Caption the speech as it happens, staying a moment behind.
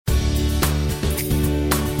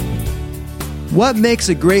What makes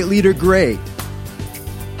a great leader great?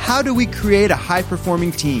 How do we create a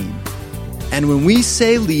high-performing team? And when we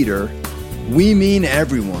say leader, we mean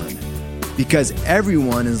everyone, because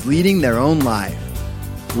everyone is leading their own life.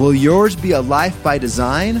 Will yours be a life by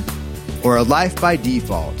design or a life by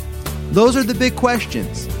default? Those are the big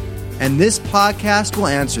questions, and this podcast will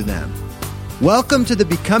answer them. Welcome to the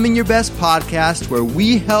Becoming Your Best podcast, where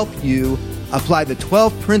we help you apply the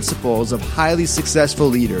 12 principles of highly successful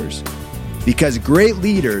leaders, because great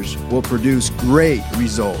leaders will produce great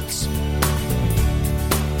results.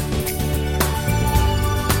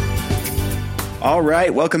 All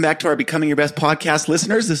right, welcome back to our Becoming Your Best podcast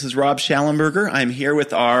listeners. This is Rob Schallenberger. I'm here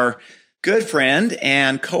with our good friend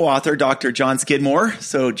and co-author, Dr. John Skidmore.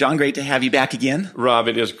 So, John, great to have you back again. Rob,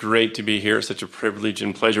 it is great to be here. Such a privilege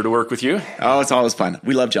and pleasure to work with you. Oh, it's always fun.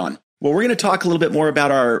 We love John. Well, we're going to talk a little bit more about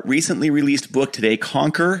our recently released book today,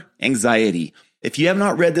 Conquer Anxiety. If you have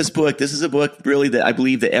not read this book, this is a book really that I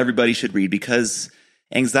believe that everybody should read, because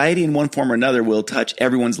anxiety in one form or another will touch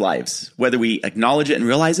everyone's lives, whether we acknowledge it and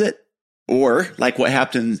realize it, or like what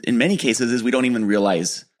happens in many cases is we don't even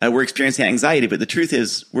realize we're experiencing anxiety. But the truth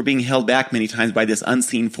is we're being held back many times by this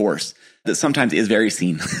unseen force that sometimes is very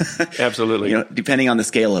seen. Absolutely. Depending on the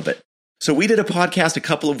scale of it. So we did a podcast a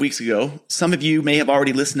couple of weeks ago. Some of you may have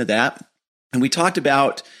already listened to that. And we talked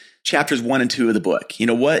about chapters 1 and 2 of the book.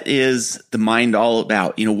 What is the mind all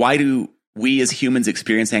about? Why do we as humans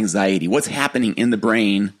experience anxiety? What's happening in the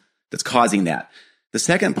brain that's causing that? The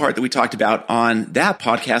second part that we talked about on that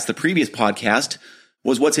podcast, the previous podcast,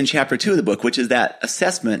 was what's in chapter 2 of the book, which is that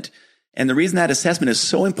assessment. And the reason that assessment is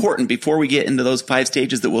so important before we get into those 5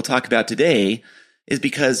 stages that we'll talk about today is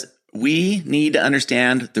because we need to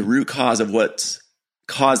understand the root cause of what's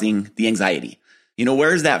causing the anxiety.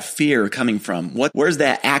 Where's that fear coming from? Where's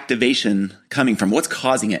that activation coming from? What's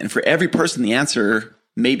causing it? And for every person, the answer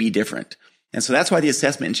may be different. And so that's why the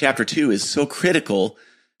assessment in chapter 2 is so critical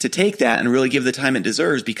to take that and really give the time it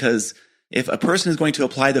deserves, because if a person is going to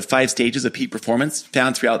apply the 5 stages of peak performance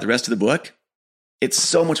found throughout the rest of the book, it's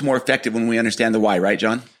so much more effective when we understand the why, right,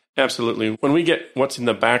 John? Absolutely. When we get what's in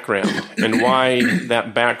the background and why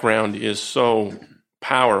that background is so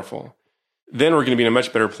powerful, then we're going to be in a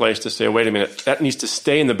much better place to say, wait a minute, that needs to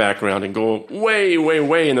stay in the background and go way, way,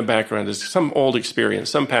 way in the background. There's some old experience,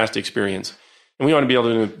 some past experience. And we want to be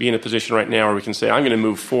able to be in a position right now where we can say, I'm going to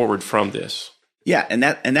move forward from this. Yeah, and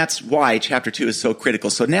that's why chapter 2 is so critical.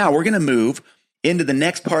 So now we're going to move into the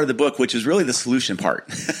next part of the book, which is really the solution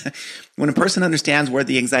part. When a person understands where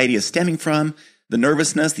the anxiety is stemming from, the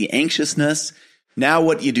nervousness, the anxiousness, now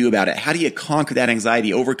what do you do about it? How do you conquer that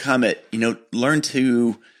anxiety, overcome it, learn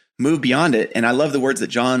to move beyond it? And I love the words that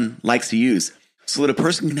John likes to use, so that a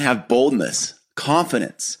person can have boldness,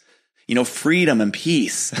 confidence, freedom and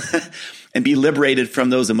peace, and be liberated from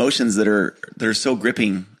those emotions that are so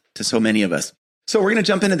gripping to so many of us. So we're going to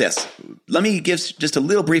jump into this. Let me give just a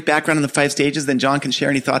little brief background on the 5 stages, then John can share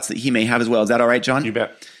any thoughts that he may have as well. Is that all right, John? You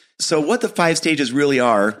bet. So what the 5 stages really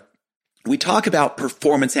are, we talk about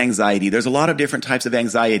performance anxiety. There's a lot of different types of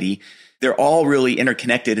anxiety. They're all really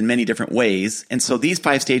interconnected in many different ways. And so these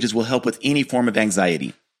 5 stages will help with any form of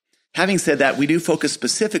anxiety. Having said that, we do focus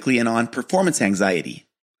specifically in on performance anxiety.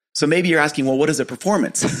 So maybe you're asking, well, what is a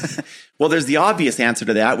performance? Well, there's the obvious answer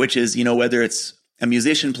to that, which is, whether it's a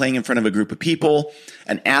musician playing in front of a group of people,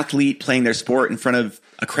 an athlete playing their sport in front of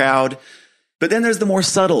a crowd. But then there's the more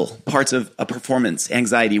subtle parts of a performance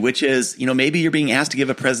anxiety, which is, maybe you're being asked to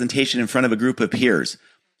give a presentation in front of a group of peers,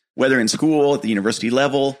 whether in school, at the university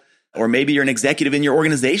level, or maybe you're an executive in your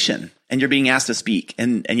organization and you're being asked to speak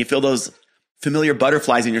and you feel those familiar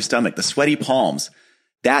butterflies in your stomach, the sweaty palms.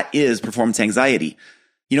 That is performance anxiety.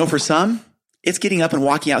 For some, it's getting up and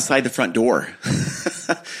walking outside the front door.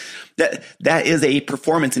 That is a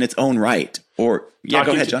performance in its own right. Or, go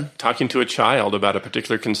ahead, John. Talking to a child about a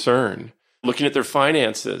particular concern, looking at their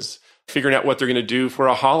finances, figuring out what they're going to do for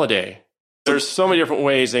a holiday. There's so many different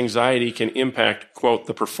ways anxiety can impact, quote,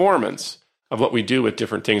 the performance of what we do with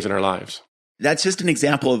different things in our lives. That's just an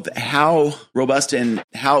example of how robust and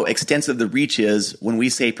how extensive the reach is when we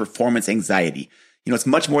say performance anxiety. It's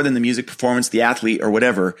much more than the music performance, the athlete, or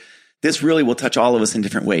whatever. This really will touch all of us in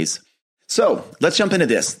different ways. So let's jump into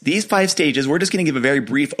this. These 5 stages, we're just going to give a very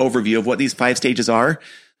brief overview of what these 5 stages are.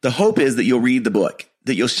 The hope is that you'll read the book,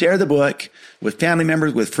 that you'll share the book with family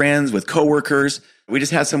members, with friends, with coworkers. We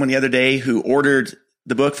just had someone the other day who ordered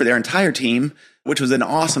the book for their entire team, which was an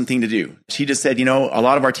awesome thing to do. She just said, a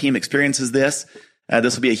lot of our team experiences this.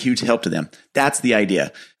 This will be a huge help to them. That's the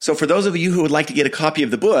idea. So for those of you who would like to get a copy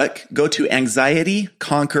of the book, go to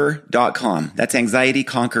anxietyconquer.com. That's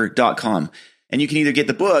anxietyconquer.com. And you can either get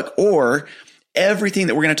the book, or everything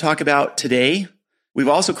that we're going to talk about today, we've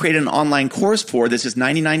also created an online course for. This is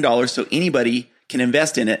 $99, so anybody can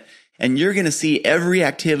invest in it. And you're going to see every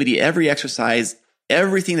activity, every exercise,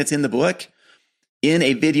 everything that's in the book in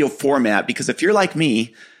a video format. Because if you're like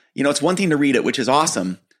me, it's one thing to read it, which is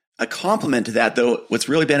awesome. A complement to that, though, what's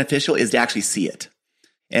really beneficial is to actually see it.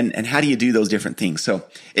 And how do you do those different things? So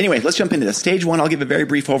anyway, let's jump into this. Stage 1, I'll give a very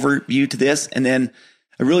brief overview to this. And then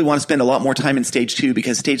I really want to spend a lot more time in stage 2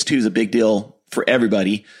 because stage 2 is a big deal for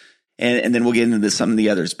everybody. And then we'll get into some of the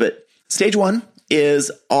others. But stage 1 is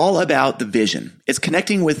all about the vision. It's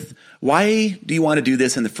connecting with why do you want to do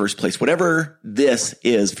this in the first place, whatever this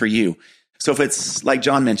is for you. So if it's like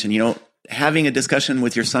John mentioned, having a discussion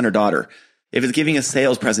with your son or daughter, if it's giving a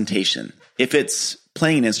sales presentation, if it's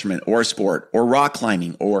playing an instrument or a sport or rock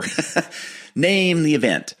climbing or name the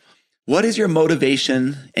event, what is your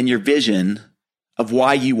motivation and your vision of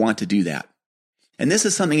why you want to do that? And this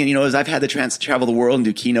is something, as I've had the chance to travel the world and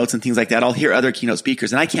do keynotes and things like that, I'll hear other keynote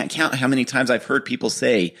speakers, and I can't count how many times I've heard people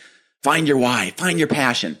say, find your why, find your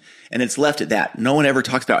passion. And it's left at that. No one ever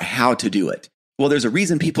talks about how to do it. Well, there's a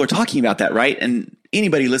reason people are talking about that, right? And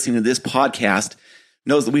anybody listening to this podcast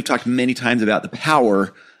knows that we've talked many times about the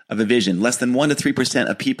power of a vision. Less than 1% to 3%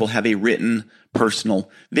 of people have a written personal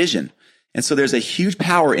vision. And so there's a huge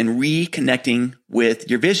power in reconnecting with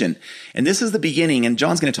your vision. And this is the beginning, and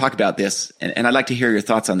John's going to talk about this, and I'd like to hear your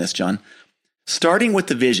thoughts on this, John. Starting with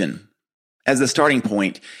the vision as the starting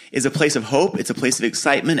point is a place of hope, it's a place of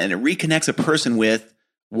excitement, and it reconnects a person with,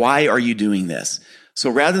 why are you doing this? So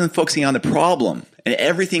rather than focusing on the problem and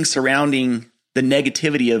everything surrounding the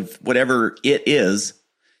negativity of whatever it is,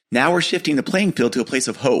 now we're shifting the playing field to a place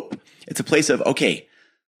of hope. It's a place of, okay,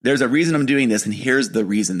 there's a reason I'm doing this, and here's the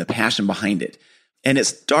reason, the passion behind it. And it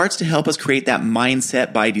starts to help us create that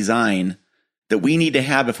mindset by design that we need to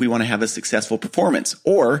have if we want to have a successful performance.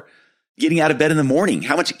 Or getting out of bed in the morning.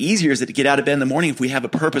 How much easier is it to get out of bed in the morning if we have a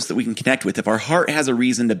purpose that we can connect with, if our heart has a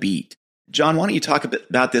reason to beat? John, why don't you talk a bit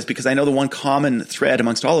about this? Because I know the one common thread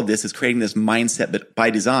amongst all of this is creating this mindset by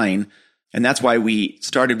design. And that's why we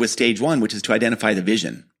started with stage 1, which is to identify the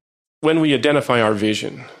vision. When we identify our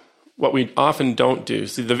vision, what we often don't do,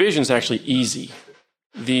 see, the vision is actually easy.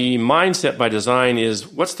 The mindset by design is,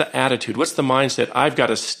 what's the attitude? What's the mindset I've got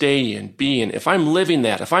to stay in, be in? If I'm living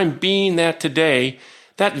that, if I'm being that today,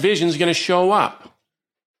 that vision is going to show up.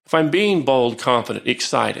 If I'm being bold, confident,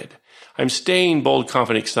 excited, I'm staying bold,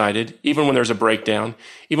 confident, excited, even when there's a breakdown,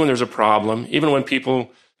 even when there's a problem, even when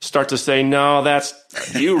people start to say, no,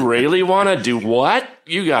 you really want to do what?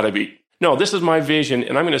 You got to be. No, this is my vision,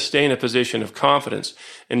 and I'm going to stay in a position of confidence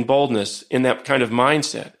and boldness in that kind of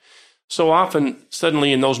mindset. So often,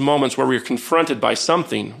 suddenly in those moments where we're confronted by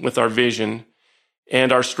something with our vision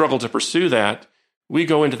and our struggle to pursue that, we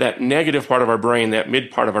go into that negative part of our brain, that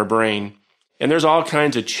mid part of our brain, and there's all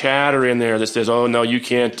kinds of chatter in there that says, oh, no, you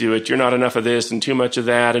can't do it. You're not enough of this and too much of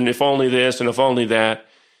that, and if only this and if only that.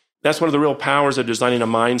 That's one of the real powers of designing a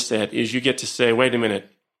mindset is you get to say, wait a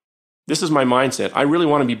minute, this is my mindset. I really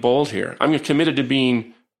want to be bold here. I'm committed to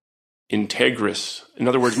being integrous. In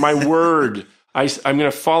other words, my word, I'm going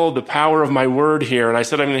to follow the power of my word here. And I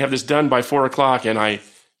said I'm going to have this done by 4:00, and I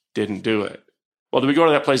didn't do it. Well, do we go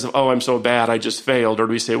to that place of, oh, I'm so bad, I just failed? Or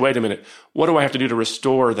do we say, wait a minute, what do I have to do to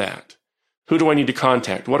restore that? Who do I need to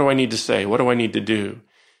contact? What do I need to say? What do I need to do?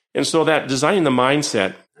 And so that designing the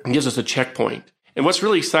mindset gives us a checkpoint. And what's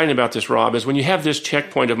really exciting about this, Rob, is when you have this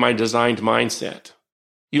checkpoint of my designed mindset,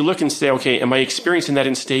 you look and say, okay, am I experiencing that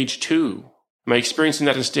in stage 2? Am I experiencing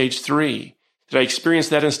that in stage 3? Did I experience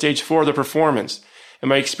that in stage 4, the performance?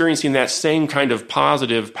 Am I experiencing that same kind of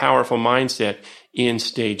positive, powerful mindset in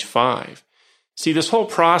stage 5? See, this whole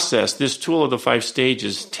process, this tool of the 5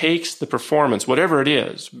 stages, takes the performance, whatever it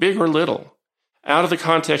is, big or little, out of the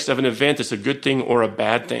context of an event that's a good thing or a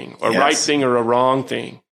bad thing, a right thing or a wrong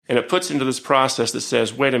thing. And it puts into this process that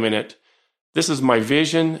says, wait a minute, this is my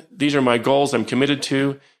vision. These are my goals I'm committed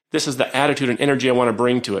to. This is the attitude and energy I want to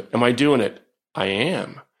bring to it. Am I doing it? I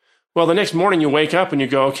am. Well, the next morning you wake up and you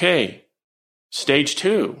go, okay, stage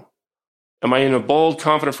 2. Am I in a bold,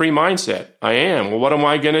 confident, free mindset? I am. Well, what am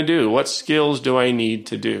I going to do? What skills do I need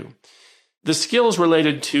to do? The skills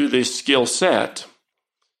related to the skill set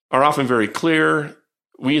are often very clear.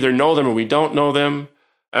 We either know them or we don't know them.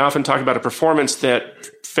 I often talk about a performance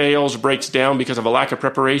that fails, breaks down because of a lack of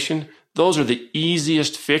preparation. Those are the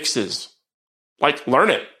easiest fixes. Like, learn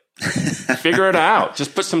it. Figure it out.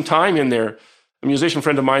 Just put some time in there. A musician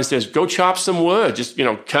friend of mine says, go chop some wood. Just,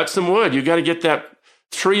 cut some wood. You got to get that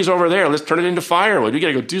trees over there. Let's turn it into firewood. You got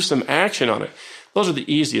to go do some action on it. Those are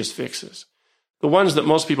the easiest fixes. The ones that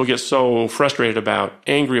most people get so frustrated about,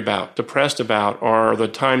 angry about, depressed about are the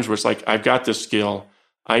times where it's like, I've got this skill.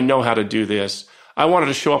 I know how to do this. I wanted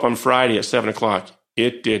to show up on Friday at 7 o'clock.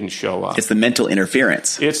 It didn't show up. It's the mental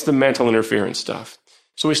interference. It's the mental interference stuff.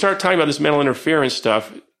 So we start talking about this mental interference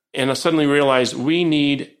stuff, and I suddenly realize we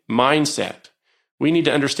need mindset. We need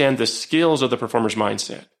to understand the skills of the performer's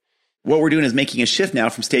mindset. What we're doing is making a shift now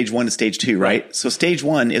from stage 1 to stage 2, right? So stage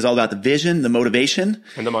 1 is all about the vision, the motivation,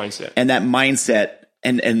 and the mindset. And that mindset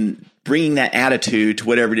and bringing that attitude to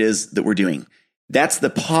whatever it is that we're doing. That's the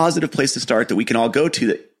positive place to start that we can all go to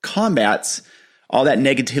that combats all that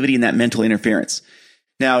negativity and that mental interference.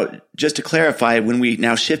 Now, just to clarify, when we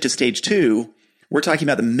now shift to stage 2, we're talking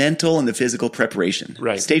about the mental and the physical preparation.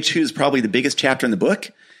 Right. Stage 2 is probably the biggest chapter in the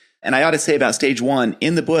book. And I ought to say about stage 1,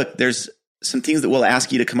 in the book, there's some things that we'll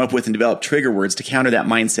ask you to come up with and develop trigger words to counter that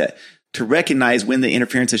mindset, to recognize when the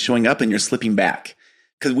interference is showing up and you're slipping back.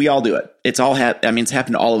 Because we all do it. It's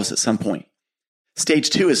happened to all of us at some point. Stage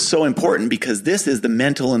 2 is so important because this is the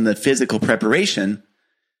mental and the physical preparation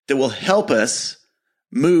that will help us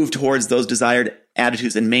move towards those desired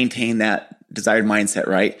attitudes and maintain that desired mindset,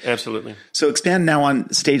 right? Absolutely. So expand now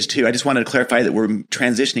on stage 2. I just wanted to clarify that we're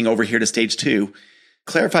transitioning over here to stage 2.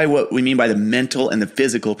 Clarify what we mean by the mental and the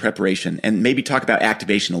physical preparation, and maybe talk about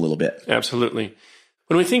activation a little bit. Absolutely.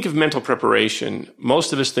 When we think of mental preparation,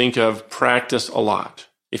 most of us think of practice a lot.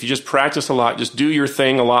 If you just practice a lot, just do your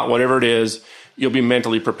thing a lot, whatever it is, you'll be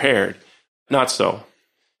mentally prepared. Not so.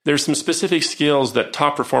 There's some specific skills that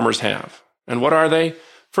top performers have. And what are they?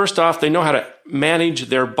 First off, they know how to manage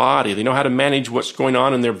their body. They know how to manage what's going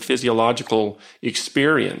on in their physiological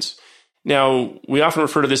experience. Now, we often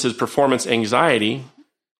refer to this as performance anxiety.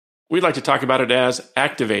 We'd like to talk about it as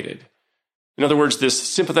activated. In other words, this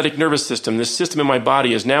sympathetic nervous system, this system in my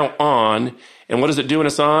body is now on. And what does it do when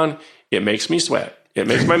it's on? It makes me sweat. It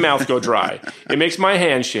makes my mouth go dry. It makes my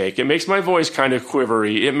hand shake. It makes my voice kind of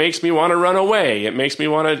quivery. It makes me want to run away. It makes me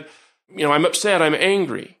want to, I'm upset. I'm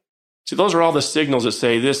angry. See, those are all the signals that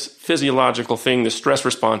say this physiological thing, the stress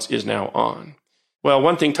response is now on. Well,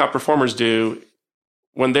 one thing top performers do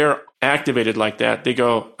when they're activated like that, they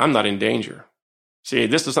go, I'm not in danger. See,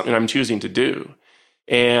 this is something I'm choosing to do.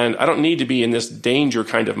 And I don't need to be in this danger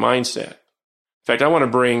kind of mindset. In fact, I want to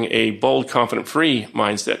bring a bold, confident, free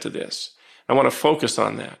mindset to this. I want to focus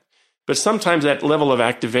on that. But sometimes that level of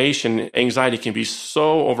activation, anxiety can be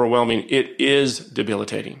so overwhelming, it is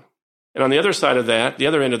debilitating. And on the other side of that, the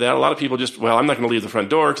other end of that, a lot of people just, I'm not going to leave the front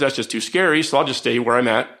door because that's just too scary, so I'll just stay where I'm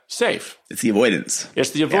at, safe. It's the avoidance. It's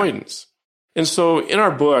the avoidance. Yeah. And so in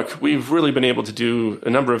our book, we've really been able to do a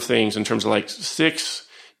number of things in terms of 6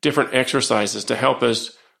 different exercises to help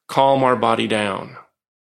us calm our body down,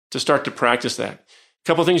 to start to practice that. A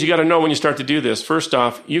couple of things you got to know when you start to do this. First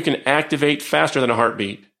off, you can activate faster than a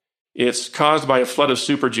heartbeat. It's caused by a flood of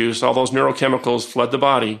super juice. All those neurochemicals flood the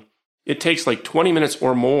body. It takes 20 minutes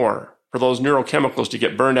or more for those neurochemicals to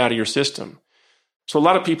get burned out of your system. So a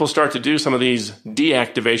lot of people start to do some of these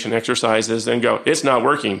deactivation exercises and go, it's not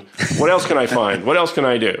working. What else can I find? What else can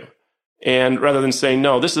I do? And rather than saying,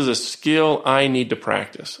 no, this is a skill I need to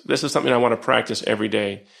practice. This is something I want to practice every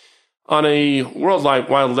day. On a worldwide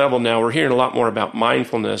level now, we're hearing a lot more about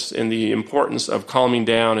mindfulness and the importance of calming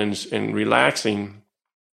down and relaxing.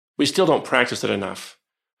 We still don't practice it enough.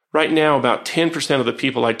 Right now, about 10% of the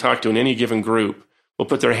people I talk to in any given group will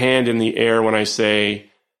put their hand in the air when I say,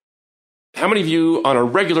 how many of you on a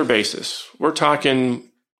regular basis, we're talking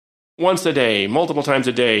once a day, multiple times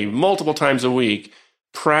a day, multiple times a week,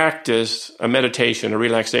 practice a meditation, a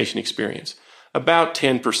relaxation experience? About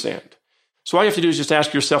 10%. So all you have to do is just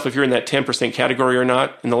ask yourself if you're in that 10% category or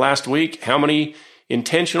not. In the last week, how many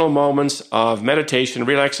intentional moments of meditation,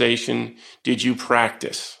 relaxation did you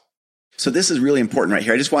practice? So this is really important right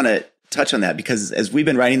here. I just want to touch on that because as we've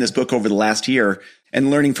been writing this book over the last year and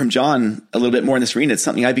learning from John a little bit more in this arena, it's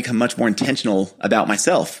something I've become much more intentional about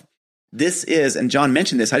myself. This is, and John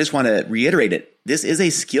mentioned this, I just want to reiterate it. This is a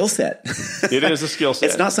skill set. It is a skill set.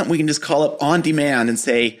 It's not something we can just call up on demand and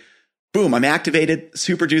say, boom, I'm activated,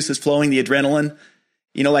 super juice is flowing, the adrenaline.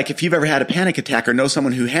 If you've ever had a panic attack or know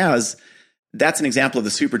someone who has, that's an example of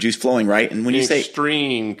the super juice flowing, right? And when you say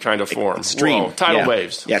extreme kind of form, extreme, tidal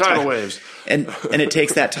waves, tidal waves, and it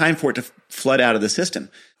takes that time for it to flood out of the system.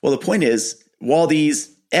 Well, the point is, while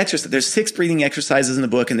these exercises, there's 6 breathing exercises in the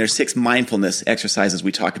book, and there's 6 mindfulness exercises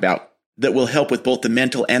we talk about that will help with both the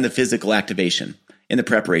mental and the physical activation in the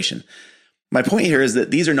preparation. My point here is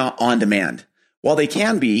that these are not on demand. While they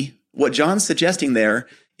can be, what John's suggesting there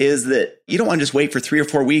is that you don't want to just wait for 3 or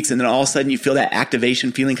 4 weeks and then all of a sudden you feel that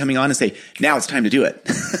activation feeling coming on and say, now it's time to do it.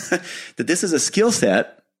 That this is a skill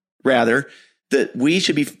set, rather, that we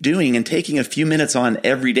should be doing and taking a few minutes on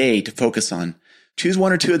every day to focus on. Choose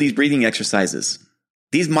one or two of these breathing exercises,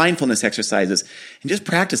 these mindfulness exercises, and just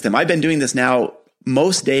practice them. I've been doing this now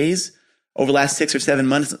most days over the last 6 or 7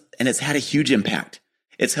 months, and it's had a huge impact.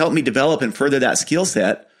 It's helped me develop and further that skill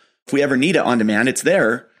set. If we ever need it on demand, it's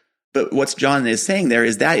there. But what John is saying there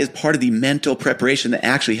is that is part of the mental preparation that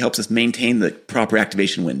actually helps us maintain the proper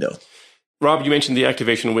activation window. Rob, you mentioned the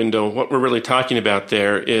activation window. What we're really talking about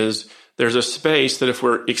there is there's a space that if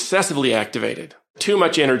we're excessively activated, too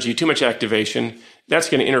much energy, too much activation, that's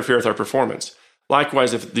going to interfere with our performance.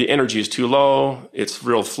 Likewise, if the energy is too low, it's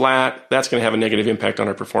real flat, that's going to have a negative impact on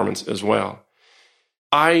our performance as well.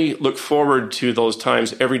 I look forward to those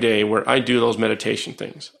times every day where I do those meditation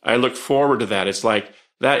things. I look forward to that. It's like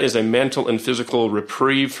that is a mental and physical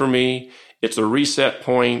reprieve for me. It's a reset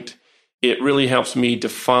point. It really helps me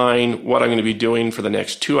define what I'm going to be doing for the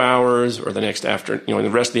next 2 hours or the next the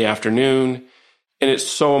rest of the afternoon. And it's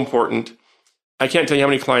so important. I can't tell you how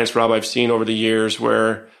many clients, Rob, I've seen over the years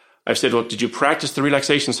where I've said, well, did you practice the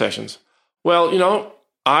relaxation sessions? Well,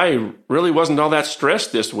 I really wasn't all that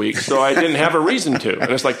stressed this week, so I didn't have a reason to.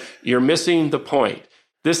 And it's like, you're missing the point.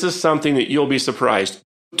 This is something that you'll be surprised.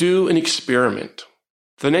 Do an experiment.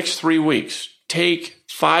 For the next 3 weeks, take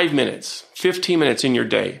 5 minutes, 15 minutes in your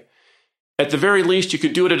day. At the very least, you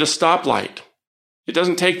could do it at a stoplight. It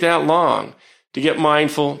doesn't take that long to get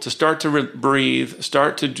mindful, to start to breathe,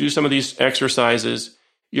 start to do some of these exercises.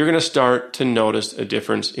 You're going to start to notice a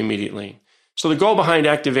difference immediately. So the goal behind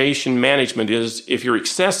activation management is if you're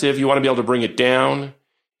excessive, you want to be able to bring it down.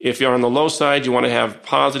 If you're on the low side, you want to have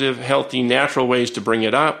positive, healthy, natural ways to bring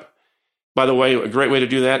it up. By the way, a great way to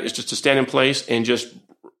do that is just to stand in place and just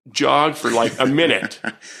jog for like a minute.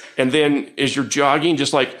 And then as you're jogging,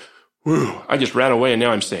 just like, whew, I just ran away and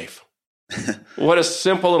now I'm safe. What a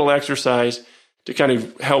simple little exercise to kind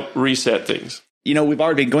of help reset things. We've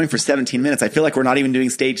already been going for 17 minutes. I feel like we're not even doing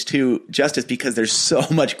stage 2 justice because there's so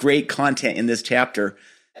much great content in this chapter.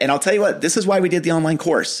 And I'll tell you what, this is why we did the online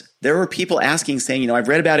course. There were people asking, saying, I've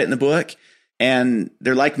read about it in the book, and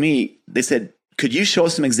they're like me. They said, could you show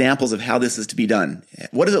us some examples of how this is to be done?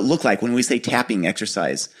 What does it look like when we say tapping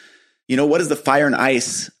exercise? What does the fire and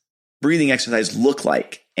ice breathing exercise look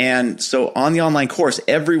like? And so on the online course,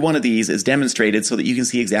 every one of these is demonstrated so that you can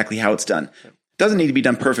see exactly how it's done. Doesn't need to be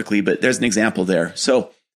done perfectly, but there's an example there. So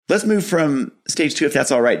let's move from stage 2, if that's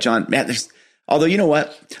all right, John. Matt, although you know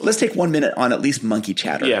what? Let's take 1 minute on at least monkey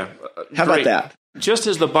chatter. Yeah. How about that? Just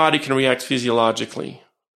as the body can react physiologically,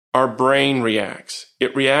 our brain reacts.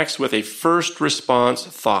 It reacts with a first response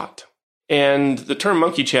thought. And the term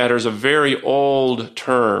monkey chatter is a very old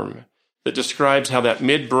term that describes how that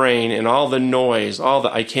midbrain and all the noise, all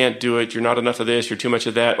the I can't do it, you're not enough of this, you're too much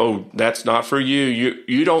of that, oh, that's not for you,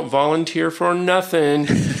 you don't volunteer for nothing,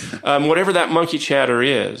 whatever that monkey chatter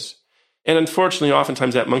is. And unfortunately,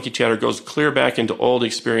 oftentimes that monkey chatter goes clear back into old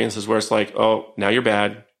experiences where it's like, oh, now you're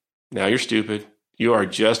bad, now you're stupid, you are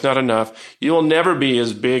just not enough, you will never be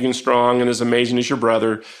as big and strong and as amazing as your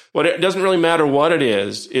brother. It doesn't really matter what it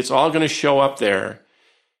is, it's all going to show up there.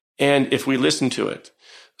 And if we listen to it.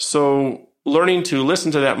 So learning to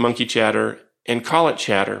listen to that monkey chatter and call it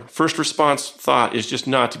chatter, first response thought is just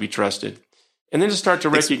not to be trusted. And then to start to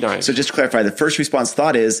recognize. So just to clarify, the first response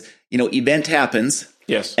thought is, event happens.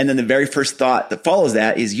 Yes. And then the very first thought that follows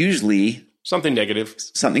that is usually something negative.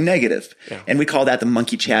 Yeah. And we call that the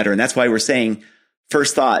monkey chatter. And that's why we're saying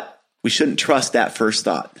first thought, we shouldn't trust that first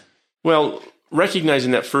thought. Well, recognizing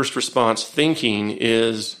that first response thinking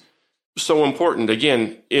is so important.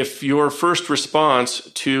 Again, if your first response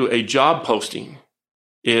to a job posting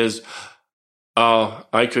is, oh,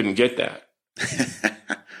 I couldn't get that.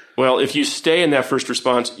 Well, if you stay in that first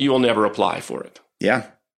response, you will never apply for it. Yeah.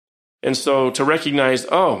 And so to recognize,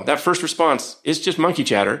 oh, that first response is just monkey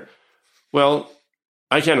chatter. Well,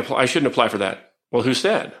 I shouldn't apply for that. Well, who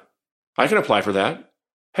said? I can apply for that.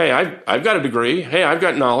 Hey, I've got a degree. Hey, I've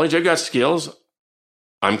got knowledge. I've got skills.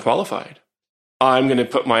 I'm qualified. I'm going to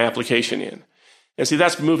put my application in. And see,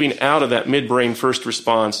 that's moving out of that midbrain first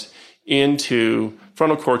response into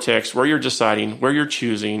frontal cortex where you're deciding, where you're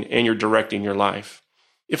choosing, and you're directing your life.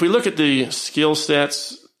 If we look at the skill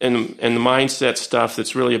sets and the mindset stuff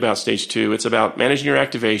that's really about stage 2, it's about managing your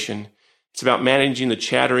activation. It's about managing the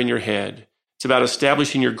chatter in your head. It's about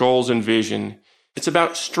establishing your goals and vision. It's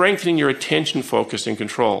about strengthening your attention, focus, and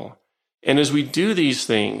control. And as we do these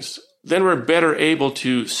things, then we're better able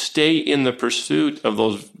to stay in the pursuit of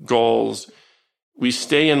those goals. We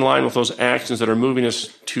stay in line with those actions that are moving us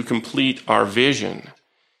to complete our vision.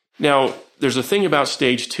 Now, there's a thing about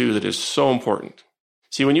stage 2 that is so important.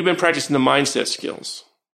 See, when you've been practicing the mindset skills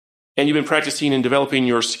and you've been practicing and developing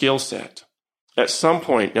your skill set, at some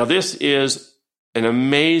point, now this is an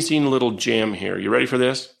amazing little gem here. You ready for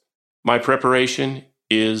this? My preparation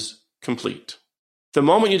is complete. The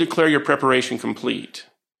moment you declare your preparation complete,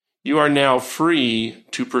 you are now free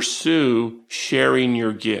to pursue sharing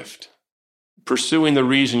your gift, pursuing the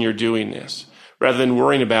reason you're doing this, rather than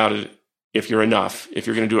worrying about it if you're enough, if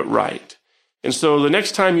you're going to do it right. And so the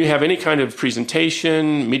next time you have any kind of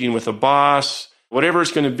presentation, meeting with a boss, whatever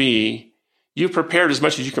it's going to be, you've prepared as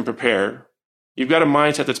much as you can prepare. You've got a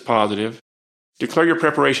mindset that's positive. Declare your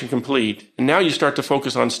preparation complete. And now you start to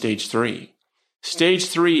focus on stage 3. Stage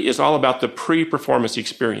 3 is all about the pre-performance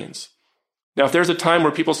experience. Now, if there's a time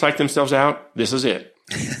where people psych themselves out, this is it.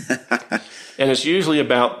 And it's usually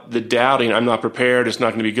about the doubting. I'm not prepared. It's not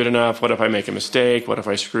going to be good enough. What if I make a mistake? What if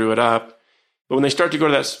I screw it up? But when they start to go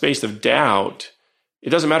to that space of doubt, it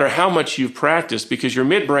doesn't matter how much you've practiced because your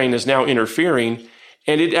midbrain is now interfering,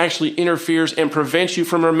 and it actually interferes and prevents you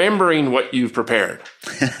from remembering what you've prepared.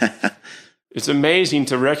 It's amazing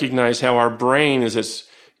to recognize how our brain, as it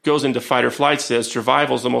goes into fight or flight, says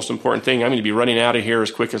survival is the most important thing. I'm going to be running out of here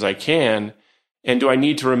as quick as I can. And do I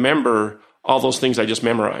need to remember all those things I just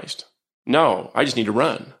memorized? No, I just need to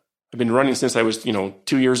run. I've been running since I was,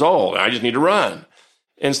 2 years old. I just need to run.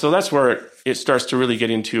 And so that's where it starts to really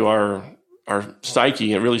get into our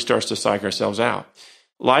psyche. It really starts to psych ourselves out.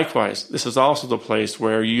 Likewise, this is also the place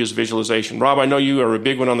where you use visualization. Rob, I know you are a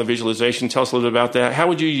big one on the visualization. Tell us a little bit about that. How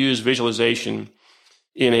would you use visualization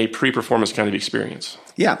in a pre-performance kind of experience?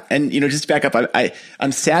 Yeah. And, just to back up,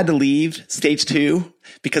 I'm sad to leave stage 2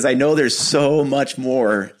 because I know there's so much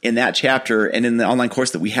more in that chapter and in the online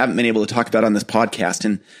course that we haven't been able to talk about on this podcast.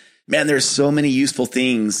 And man, there's so many useful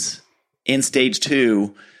things in stage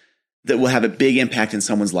 2 that will have a big impact in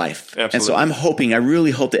someone's life. Absolutely. And so I really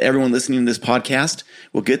hope that everyone listening to this podcast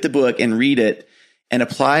will get the book and read it and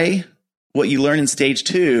apply what you learn in stage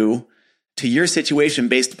 2 to your situation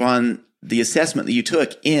based upon the assessment that you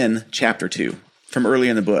took in chapter 2 from earlier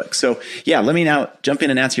in the book. So yeah, let me now jump in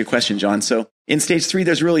and answer your question, John. So in stage 3,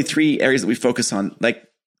 there's really 3 areas that we focus on. Like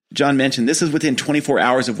John mentioned, this is within 24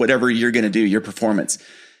 hours of whatever you're going to do, your performance.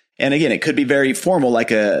 And again, it could be very formal,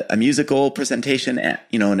 like a musical presentation,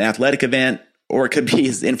 an athletic event, or it could be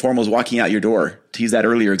as informal as walking out your door, to use that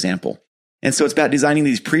earlier example. And so it's about designing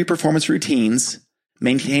these pre-performance routines,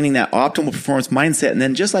 maintaining that optimal performance mindset. And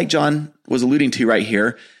then just like John was alluding to right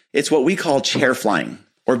here, it's what we call chair flying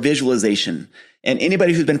or visualization. And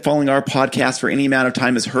anybody who's been following our podcast for any amount of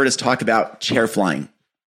time has heard us talk about chair flying.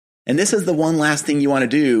 And this is the one last thing you want to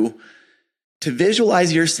do to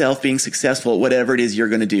visualize yourself being successful at whatever it is you're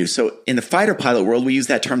going to do. So in the fighter pilot world, we use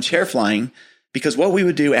that term chair flying because what we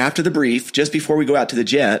would do after the brief, just before we go out to the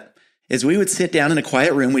jet, is we would sit down in a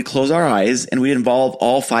quiet room, we'd close our eyes, and we'd involve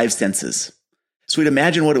all 5 senses. So we'd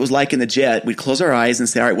imagine what it was like in the jet. We'd close our eyes and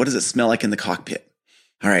say, all right, what does it smell like in the cockpit?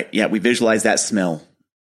 All right, yeah, we visualize that smell.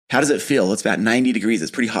 How does it feel? It's about 90 degrees.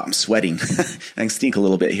 It's pretty hot. I'm sweating. I can stink a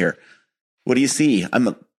little bit here. What do you see?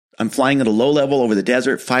 I'm flying at a low level over the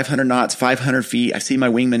desert, 500 knots, 500 feet. I see my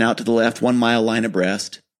wingman out to the left, 1 mile line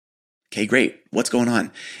abreast. Okay, great. What's going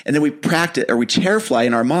on? And then we practice, or we chair fly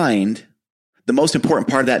in our mind, the most important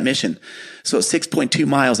part of that mission. So at 6.2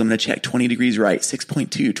 miles, I'm going to check 20 degrees right,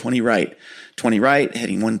 6.2, 20 right, 20 right,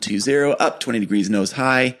 heading 120, up 20 degrees, nose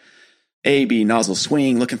high, A, B, nozzle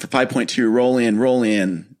swing, looking for 5.2, roll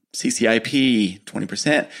in, CCIP,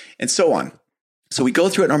 20%, and so on. So we go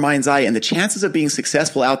through it in our mind's eye, and the chances of being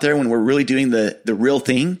successful out there when we're really doing the real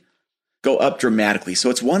thing go up dramatically. So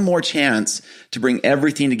it's one more chance to bring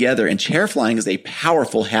everything together, and chair flying is a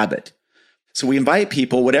powerful habit. So we invite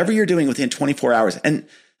people, whatever you're doing within 24 hours, and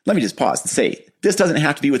let me just pause and say, this doesn't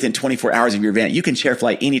have to be within 24 hours of your event. You can chair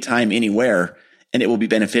fly anytime, anywhere, and it will be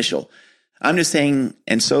beneficial. I'm just saying,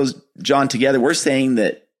 and so is John together, we're saying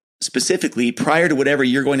that specifically prior to whatever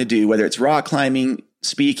you're going to do, whether it's rock climbing,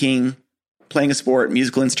 speaking, playing a sport,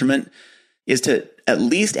 musical instrument, is to at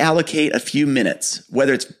least allocate a few minutes,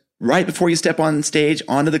 whether it's right before you step on stage,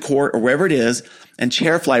 onto the court, or wherever it is, and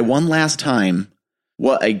chair fly one last time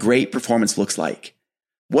what a great performance looks like.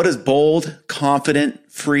 What does bold,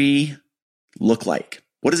 confident, free look like?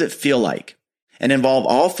 What does it feel like? And involve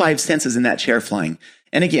all 5 senses in that chair flying.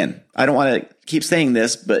 And again, I don't want to keep saying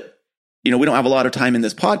this, but we don't have a lot of time in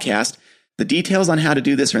this podcast. The details on how to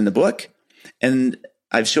do this are in the book. And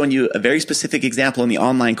I've shown you a very specific example in the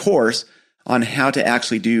online course on how to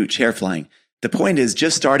actually do chair flying. The point is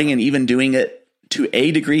just starting and even doing it to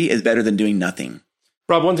a degree is better than doing nothing.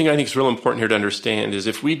 Rob, one thing I think is real important here to understand is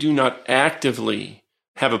if we do not actively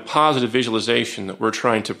have a positive visualization that we're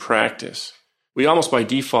trying to practice, we almost by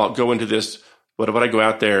default go into this, what if I go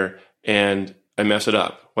out there and I mess it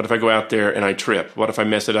up? What if I go out there and I trip? What if I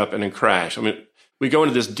mess it up and then crash? I mean, we go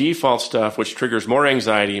into this default stuff, which triggers more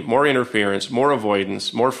anxiety, more interference, more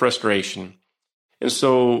avoidance, more frustration. And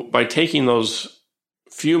so by taking those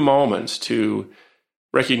few moments to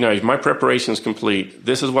recognize my preparation is complete,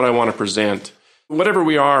 this is what I want to present. Whatever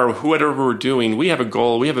we are, whatever we're doing, we have a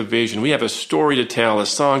goal, we have a vision, we have a story to tell, a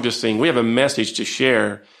song to sing, we have a message to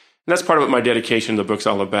share. And that's part of what my dedication to the book's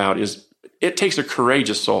all about, is it takes a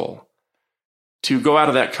courageous soul to go out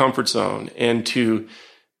of that comfort zone and to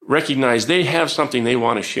recognize they have something they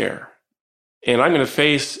want to share. And I'm going to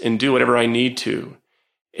face and do whatever I need to.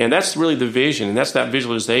 And that's really the vision, and that's that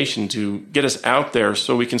visualization to get us out there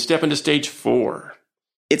so we can step into stage 4.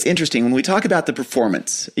 It's interesting when we talk about the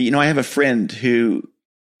performance. I have a friend who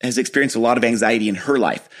has experienced a lot of anxiety in her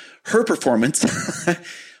life. Her performance,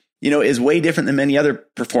 is way different than many other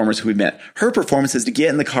performers who we've met. Her performance is to get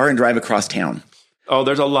in the car and drive across town. Oh,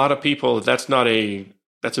 there's a lot of people. That's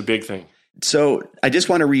a big thing. So I just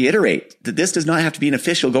want to reiterate that this does not have to be an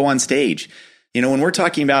official go on stage. When we're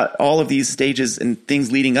talking about all of these stages and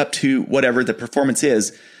things leading up to whatever the performance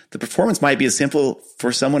is, the performance might be as simple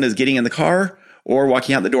for someone as getting in the car or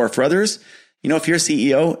walking out the door. For others, if you're a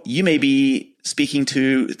CEO, you may be speaking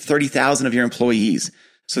to 30,000 of your employees.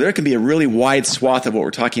 So there can be a really wide swath of what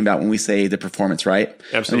we're talking about when we say the performance, right?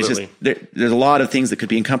 Absolutely. There's a lot of things that could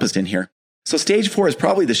be encompassed in here. So stage 4 is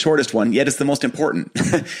probably the shortest one, yet it's the most important.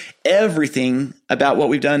 Everything about what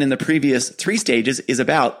we've done in the previous 3 stages is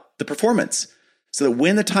about the performance. So that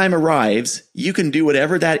when the time arrives, you can do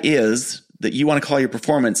whatever that is that you want to call your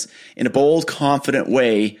performance in a bold, confident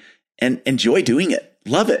way and enjoy doing it.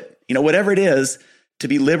 Love it. Whatever it is, to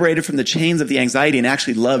be liberated from the chains of the anxiety and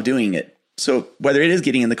actually love doing it. So whether it is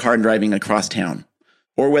getting in the car and driving across town,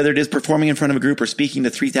 or whether it is performing in front of a group or speaking to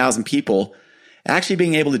 3,000 people, actually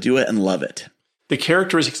being able to do it and love it. The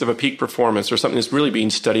characteristics of a peak performance are something that's really being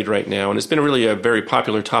studied right now. And it's been really a very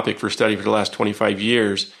popular topic for study for the last 25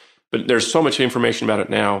 years. But there's so much information about it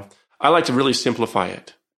now. I like to really simplify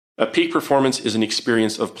it. A peak performance is an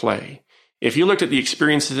experience of play. If you looked at the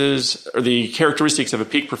experiences or the characteristics of a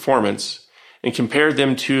peak performance and compared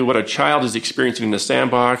them to what a child is experiencing in a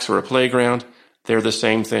sandbox or a playground, they're the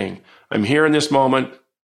same thing. I'm here in this moment.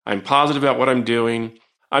 I'm positive about what I'm doing.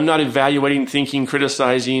 I'm not evaluating, thinking,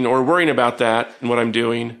 criticizing, or worrying about that and what I'm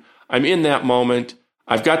doing. I'm in that moment.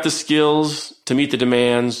 I've got the skills to meet the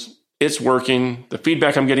demands. It's working. The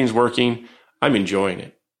feedback I'm getting is working. I'm enjoying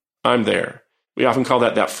it. I'm there. We often call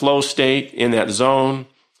that flow state, in that zone.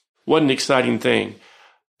 What an exciting thing.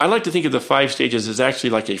 I like to think of the 5 stages as actually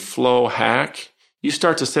like a flow hack. You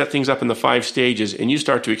start to set things up in the 5 stages and you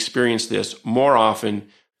start to experience this more often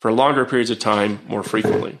for longer periods of time, more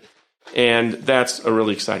frequently. And that's a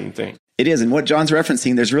really exciting thing. It is. And what John's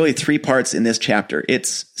referencing, there's really 3 parts in this chapter.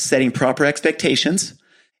 It's setting proper expectations.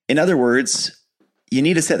 In other words, you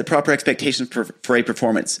need to set the proper expectations for a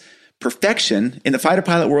performance. Perfection, in the fighter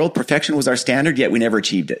pilot world, perfection was our standard, yet we never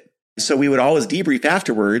achieved it. So we would always debrief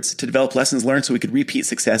afterwards to develop lessons learned so we could repeat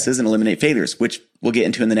successes and eliminate failures, which we'll get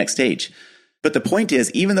into in the next stage. But the point is,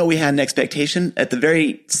 even though we had an expectation, at the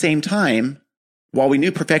very same time, while we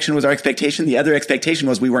knew perfection was our expectation, the other expectation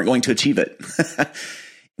was we weren't going to achieve it.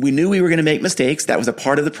 We knew we were going to make mistakes. That was a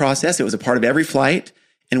part of the process. It was a part of every flight,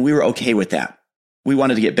 and we were okay with that. We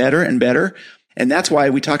wanted to get better and better. And that's why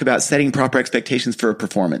we talk about setting proper expectations for a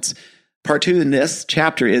performance. Part 2 in this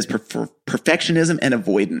chapter is perfectionism and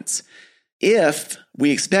avoidance. If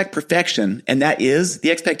we expect perfection, and that is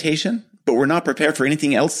the expectation, but we're not prepared for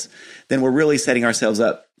anything else, then we're really setting ourselves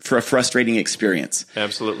up for a frustrating experience.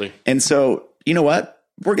 Absolutely. And so, you know what?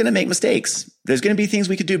 We're going to make mistakes. There's going to be things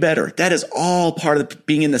we could do better. That is all part of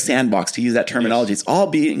being in the sandbox, to use that terminology. Yes. It's all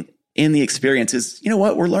being in the experiences. You know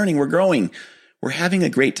what? We're learning. We're growing. We're having a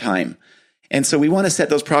great time. And so we want to set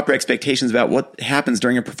those proper expectations about what happens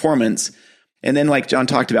during a performance. And then, like John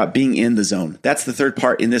talked about, being in the zone. That's the 3rd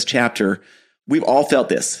part in this chapter. We've all felt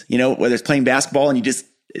this, whether it's playing basketball and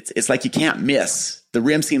it's like you can't miss. The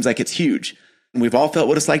rim seems like it's huge. And we've all felt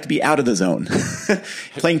what it's like to be out of the zone.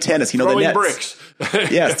 Playing tennis, throwing the nets.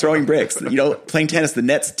 Bricks. Yes, throwing bricks. Playing tennis, the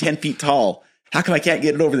net's 10 feet tall. How come I can't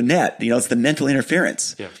get it over the net? It's the mental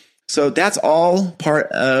interference. Yeah. So that's all part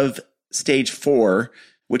of stage 4,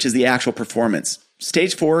 which is the actual performance.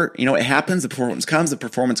 Stage 4, it happens, the performance comes, the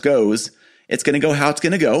performance goes. It's going to go how it's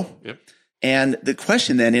going to go. Yep. And the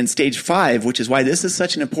question then in stage 5, which is why this is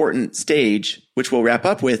such an important stage, which we'll wrap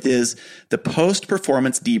up with, is the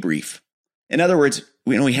post-performance debrief. In other words,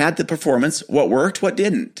 we had the performance, what worked, what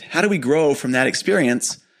didn't? How do we grow from that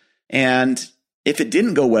experience? And if it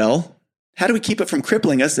didn't go well, how do we keep it from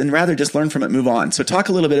crippling us and rather just learn from it, move on? So talk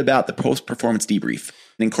a little bit about the post-performance debrief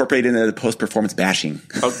and incorporate it into the post-performance bashing.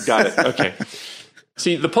 Oh, got it. Okay.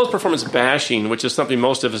 See, the post-performance bashing, which is something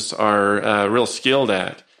most of us are real skilled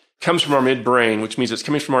at, comes from our midbrain, which means it's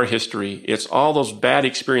coming from our history. It's all those bad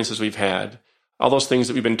experiences we've had, all those things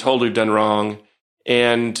that we've been told we've done wrong,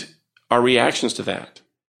 and our reactions to that.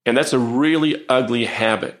 And that's a really ugly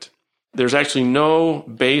habit. There's actually no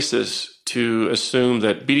basis to assume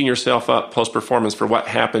that beating yourself up post-performance for what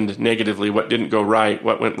happened negatively, what didn't go right,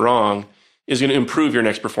 what went wrong, is going to improve your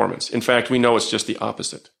next performance. In fact, we know it's just the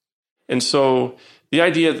opposite. And so the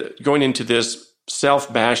idea that going into this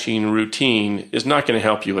self-bashing routine is not going to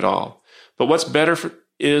help you at all. But what's better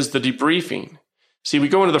is the debriefing. See, we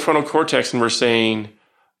go into the frontal cortex and we're saying,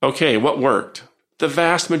 okay, what worked? The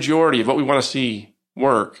vast majority of what we want to see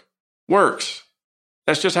works.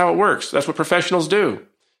 That's just how it works. That's what professionals do.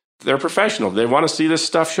 They're professional. They want to see this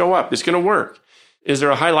stuff show up. It's going to work. Is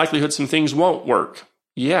there a high likelihood some things won't work?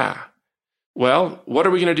 Yeah. Well, what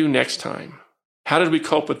are we going to do next time? How did we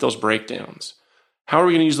cope with those breakdowns? How are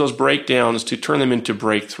we going to use those breakdowns to turn them into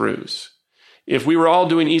breakthroughs? If we were all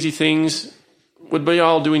doing easy things, we'd be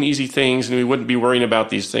all doing easy things and we wouldn't be worrying about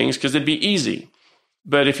these things because it'd be easy.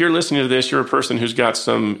 But if you're listening to this, you're a person who's got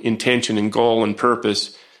some intention and goal and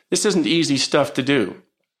purpose. This isn't easy stuff to do.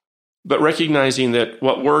 But recognizing that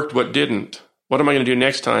what worked, what didn't, what am I going to do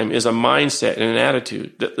next time is a mindset and an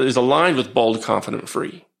attitude that is aligned with bold, confident,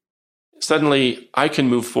 free. Suddenly, I can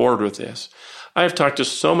move forward with this. I have talked to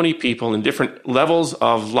so many people in different levels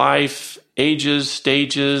of life, ages,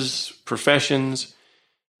 stages, professions.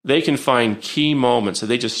 They can find key moments that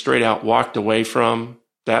they just straight out walked away from.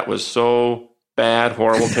 That was so bad,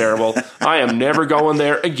 horrible, terrible. I am never going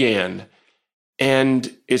there again.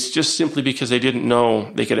 And it's just simply because they didn't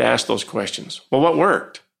know they could ask those questions. Well, what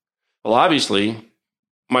worked? Well, obviously,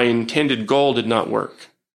 my intended goal did not work.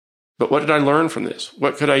 But what did I learn from this?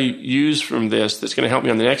 What could I use from this that's going to help me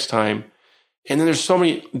on the next time? And then there's so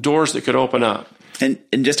many doors that could open up. And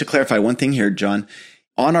just to clarify one thing here, John,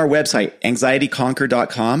 on our website,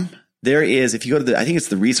 anxietyconquer.com, there is, if you go to I think it's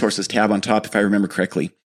the resources tab on top, if I remember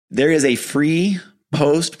correctly, there is a free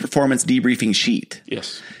post-performance debriefing sheet.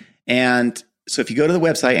 Yes. And so if you go to the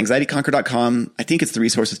website, anxietyconquer.com, I think it's the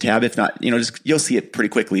resources tab. If not, you'll see it pretty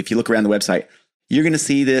quickly. If you look around the website, you're going to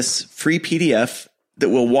see this free PDF that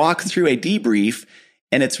will walk through a debrief.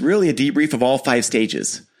 And it's really a debrief of all 5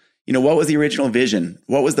 stages. What was the original vision?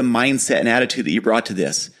 What was the mindset and attitude that you brought to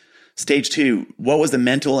this? Stage 2, what was the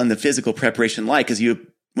mental and the physical preparation like as you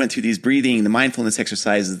went through these breathing, the mindfulness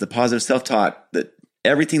exercises, the positive self-talk,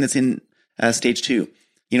 everything that's in stage 2.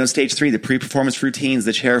 Stage 3, the pre-performance routines,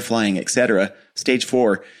 the chair flying, etc. Stage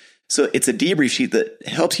 4. So it's a debrief sheet that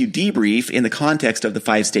helps you debrief in the context of the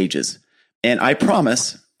 5 stages. And I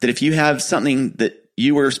promise that if you have something that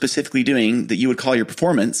you were specifically doing that you would call your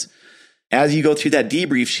performance, as you go through that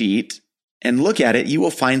debrief sheet and look at it, you will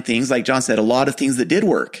find things, like John said, a lot of things that did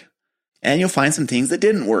work. And you'll find some things that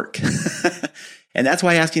didn't work. And that's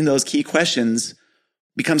why asking those key questions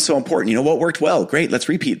becomes so important. What worked well? Great, let's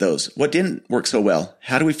repeat those. What didn't work so well?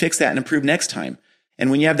 How do we fix that and improve next time? And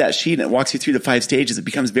when you have that sheet and it walks you through the 5 stages, it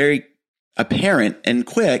becomes very apparent and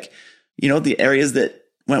quick, the areas that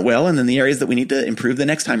went well and then the areas that we need to improve the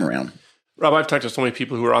next time around. Rob, I've talked to so many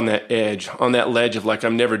people who are on that edge, on that ledge of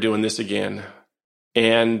I'm never doing this again.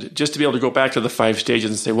 And just to be able to go back to the 5 stages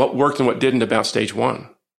and say, what worked and what didn't about stage 1?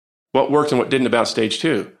 What worked and what didn't about stage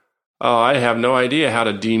 2? Oh, I have no idea how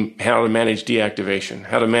to manage deactivation,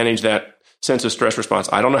 how to manage that sense of stress response.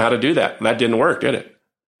 I don't know how to do that. That didn't work, did it?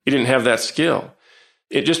 You didn't have that skill.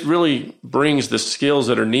 It just really brings the skills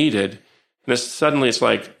that are needed. And suddenly it's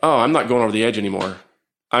like, oh, I'm not going over the edge anymore.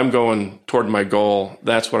 I'm going toward my goal.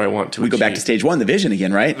 That's what I want to achieve. We go back to stage 1, the vision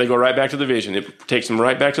again, right? They go right back to the vision. It takes them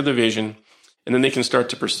right back to the vision. And then they can start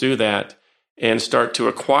to pursue that and start to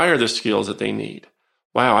acquire the skills that they need.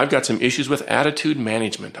 Wow, I've got some issues with attitude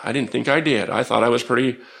management. I didn't think I did. I thought I was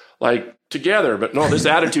pretty together, but no, this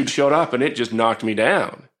attitude showed up and it just knocked me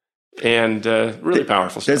down. And really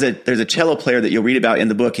powerful stuff. There's a cello player that you'll read about in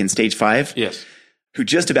the book in stage 5. Yes. Who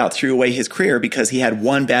just about threw away his career because he had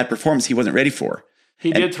one bad performance he wasn't ready for.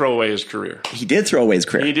 He did throw away his career. He did throw away his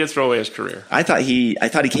career. He did throw away his career. I thought he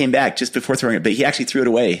came back just before throwing it, but he actually threw it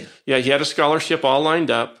away. Yeah, he had a scholarship all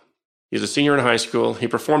lined up. He's a senior in high school. He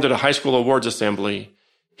performed at a high school awards assembly.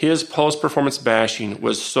 His post-performance bashing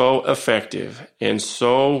was so effective and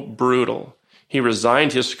so brutal, he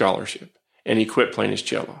resigned his scholarship and he quit playing his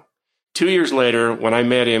cello. 2 years later, when I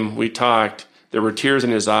met him, we talked. There were tears in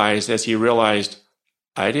his eyes as he realized,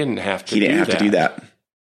 I didn't have to do that. He didn't have to do that.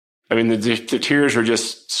 I mean, the tears are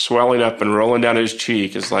just swelling up and rolling down his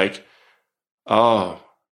cheek. It's like, oh,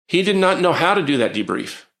 he did not know how to do that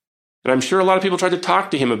debrief. And I'm sure a lot of people tried to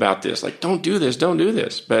talk to him about this, don't do this, don't do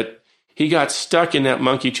this. But He got stuck in that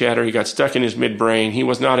monkey chatter. He got stuck in his midbrain. He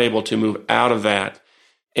was not able to move out of that.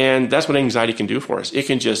 And that's what anxiety can do for us. It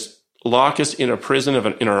can just lock us in a prison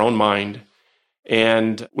in our own mind.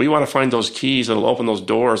 And we want to find those keys that'll open those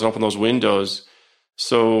doors, open those windows,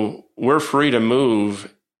 so we're free to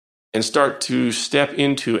move and start to step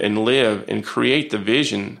into and live and create the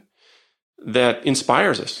vision that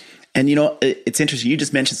inspires us. And it's interesting. You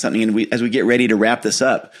just mentioned something, and as we get ready to wrap this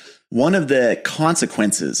up, one of the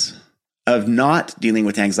consequences of not dealing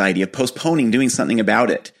with anxiety, of postponing doing something about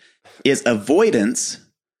it, is avoidance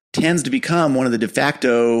tends to become one of the de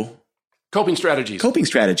facto coping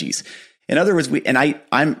strategies. In other words,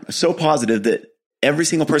 I'm so positive that every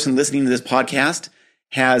single person listening to this podcast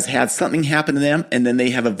has had something happen to them, and then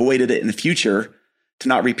they have avoided it in the future to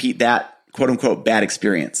not repeat that quote unquote bad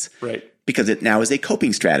experience. Right. Because it now is a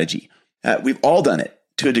coping strategy. We've all done it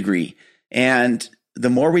to a degree. And the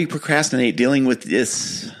more we procrastinate dealing with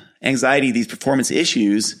this anxiety, these performance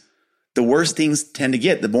issues, the worse things tend to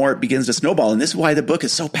get, the more it begins to snowball. And this is why the book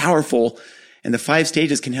is so powerful. And the 5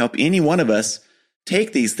 stages can help any one of us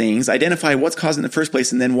take these things, identify what's causing it in the first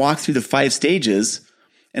place, and then walk through the 5 stages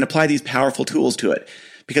and apply these powerful tools to it.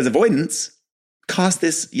 Because avoidance cost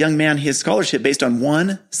this young man his scholarship based on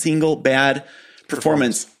one single bad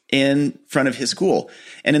performance in front of his school.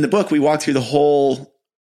 And in the book, we walk through the whole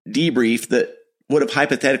debrief that would have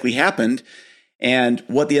hypothetically happened and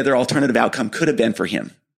what the other alternative outcome could have been for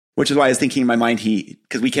him, which is why I was thinking in my mind,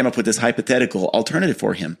 because we came up with this hypothetical alternative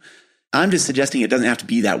for him. I'm just suggesting it doesn't have to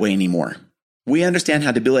be that way anymore. We understand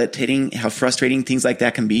how debilitating, how frustrating things like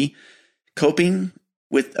that can be. Coping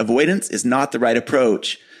with avoidance is not the right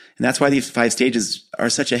approach. And that's why these 5 stages are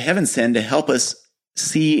such a heaven send to help us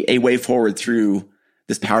see a way forward through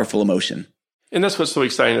this powerful emotion. And that's what's so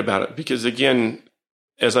exciting about it. Because again,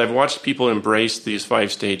 as I've watched people embrace these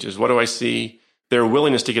 5 stages, what do I see? Their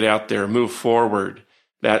willingness to get out there, move forward.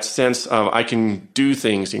 That sense of I can do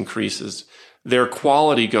things increases. Their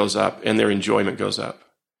quality goes up and their enjoyment goes up.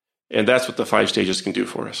 And that's what the 5 stages can do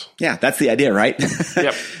for us. Yeah, that's the idea, right?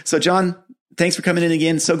 Yep. So John, thanks for coming in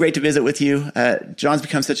again. So great to visit with you. John's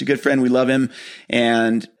become such a good friend. We love him.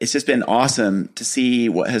 And it's just been awesome to see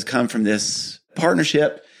what has come from this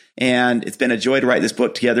partnership. And it's been a joy to write this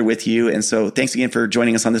book together with you. And so thanks again for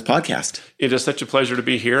joining us on this podcast. It is such a pleasure to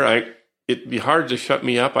be here. It'd be hard to shut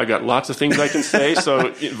me up. I got lots of things I can say. So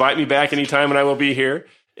invite me back anytime and I will be here.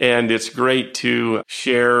 And it's great to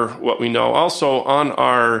share what we know. Also on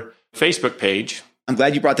our Facebook page. I'm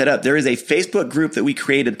glad you brought that up. There is a Facebook group that we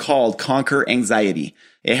created called Conquer Anxiety.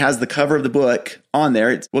 It has the cover of the book on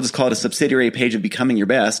there. We'll just call it a subsidiary page of Becoming Your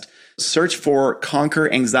Best. Search for Conquer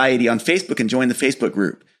Anxiety on Facebook and join the Facebook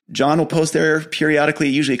group. John will post there periodically,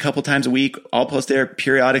 usually a couple times a week. I'll post there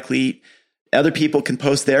periodically. Other people can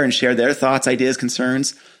post there and share their thoughts, ideas,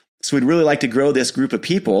 concerns. So we'd really like to grow this group of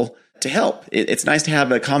people to help. It's nice to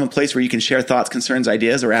have a common place where you can share thoughts, concerns,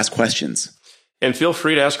 ideas, or ask questions. And feel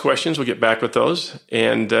free to ask questions. We'll get back with those.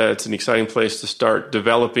 And it's an exciting place to start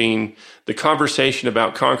developing the conversation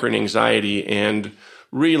about conquering anxiety and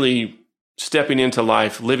really stepping into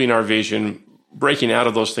life, living our vision, breaking out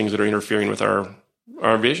of those things that are interfering with our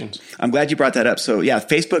visions. I'm glad you brought that up. So yeah,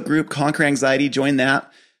 Facebook group, Conquer Anxiety, join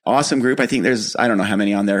that. Awesome group. I think I don't know how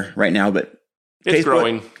many on there right now, but it's Facebook,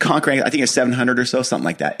 growing. Conquer Anxiety, I think it's 700 or so, something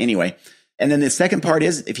like that. Anyway. And then the second part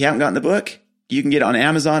is, if you haven't gotten the book, you can get it on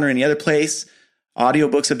Amazon or any other place.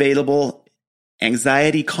 Audiobooks available.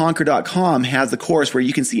 AnxietyConquer.com has the course where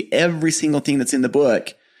you can see every single thing that's in the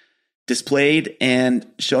book displayed and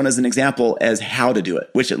shown as an example as how to do it,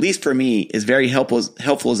 which at least for me is very helpful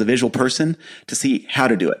as a visual person to see how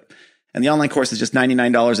to do it. And the online course is just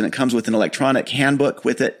 $99 and it comes with an electronic handbook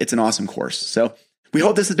with it. It's an awesome course. So we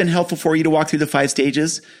hope this has been helpful for you to walk through the 5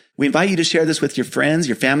 stages. We invite you to share this with your friends,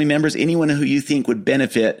 your family members, anyone who you think would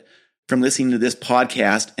benefit from listening to this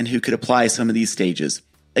podcast and who could apply some of these stages.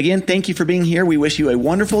 Again, thank you for being here. We wish you a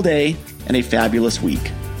wonderful day and a fabulous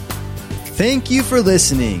week. Thank you for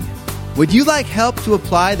listening. Would you like help to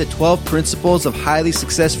apply the 12 principles of highly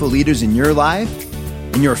successful leaders in your life,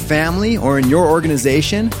 in your family, or in your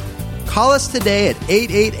organization? Call us today at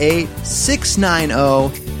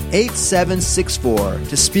 888-690-8764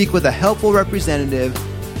 to speak with a helpful representative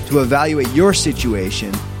to evaluate your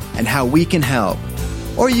situation and how we can help.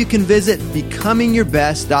 Or you can visit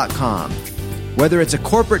becomingyourbest.com. Whether it's a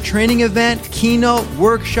corporate training event, keynote,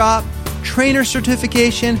 workshop, trainer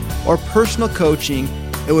certification, or personal coaching,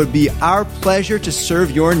 it would be our pleasure to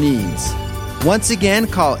serve your needs. Once again,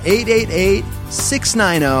 call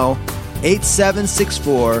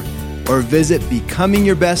 888-690-8764 or visit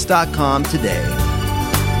becomingyourbest.com today.